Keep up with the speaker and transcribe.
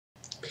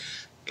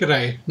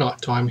G'day,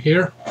 night time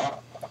here.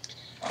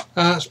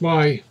 It's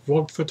my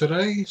vlog for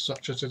today,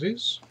 such as it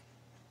is.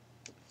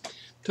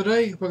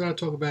 Today we're going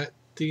to talk about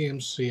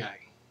DMCA,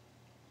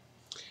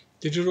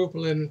 Digital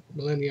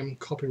Millennium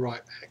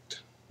Copyright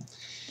Act.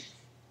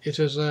 It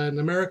is an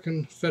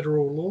American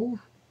federal law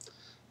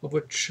of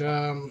which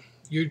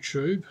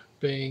YouTube,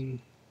 having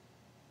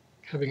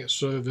its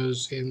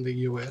servers in the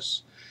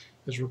US,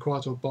 is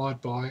required to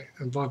abide by,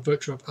 and by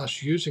virtue of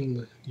us using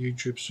the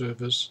YouTube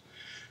servers,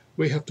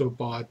 we have to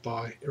abide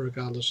by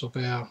regardless of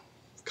our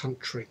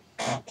country,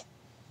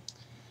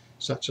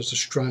 such as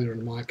Australia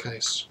in my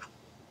case.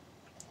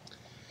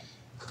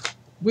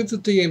 With the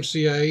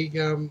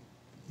DMCA,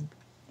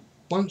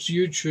 once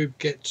YouTube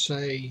gets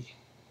a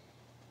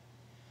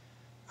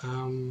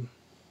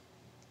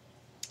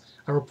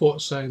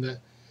report saying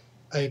that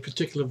a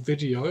particular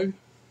video,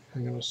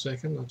 hang on a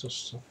second, I've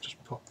just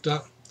popped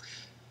up.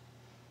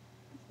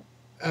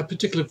 A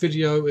particular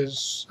video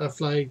is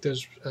flagged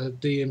as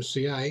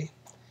DMCA.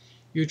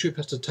 YouTube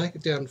has to take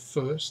it down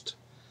first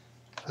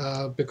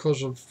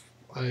because of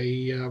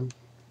a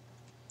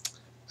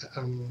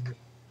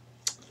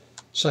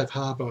safe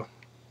harbor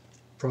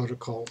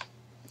protocol.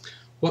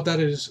 What that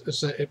is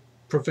that it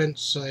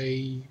prevents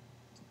a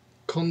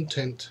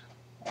content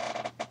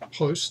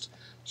host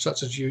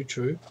such as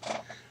YouTube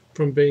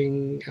from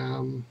being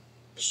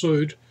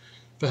sued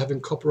for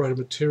having copyrighted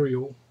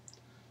material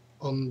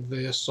on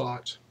their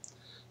site.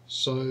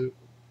 So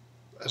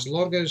as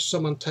long as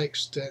someone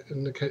takes down,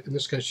 in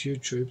this case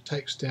YouTube,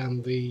 takes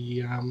down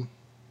the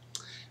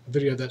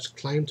video that's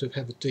claimed to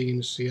have a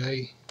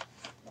DMCA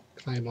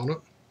claim on it,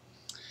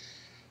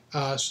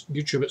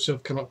 YouTube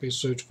itself cannot be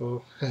sued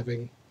for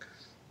having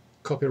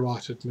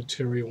copyrighted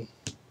material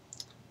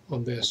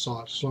on their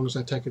site, as long as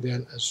they take it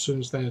down as soon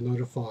as they are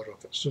notified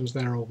of it, as soon as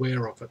they are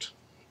aware of it.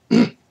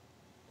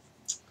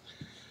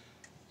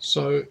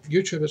 So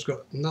YouTube has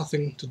got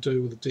nothing to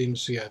do with the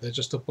DMCA, they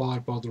just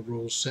abide by the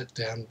rules set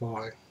down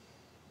by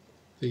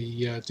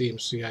the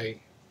DMCA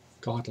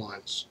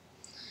guidelines.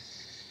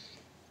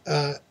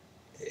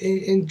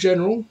 In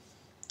general,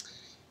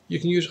 you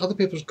can use other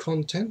people's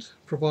content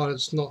provided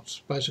it's not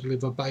basically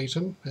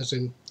verbatim, as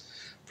in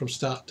from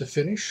start to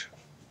finish,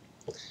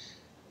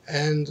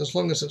 and as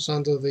long as it's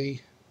under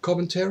the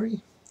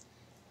commentary,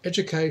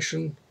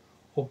 education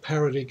or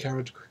parody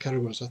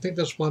categories. I think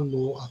there's one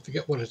more, I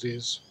forget what it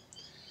is.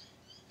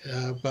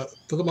 But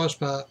for the most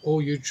part, all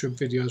YouTube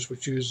videos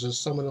which uses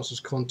someone else's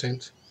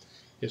content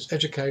is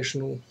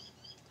educational,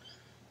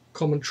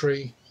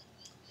 commentary,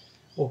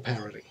 or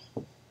parody.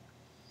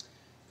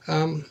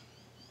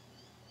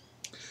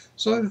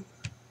 So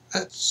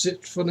that's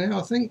it for now,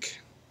 I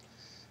think.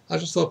 I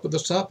just thought I'd put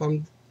this up.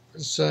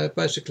 It's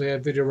basically a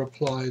video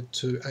reply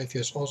to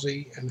Atheist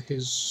Aussie and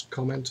his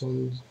comment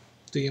on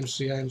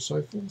DMCA and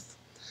so forth.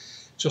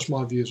 Just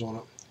my views on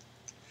it.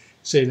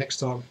 See you next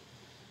time.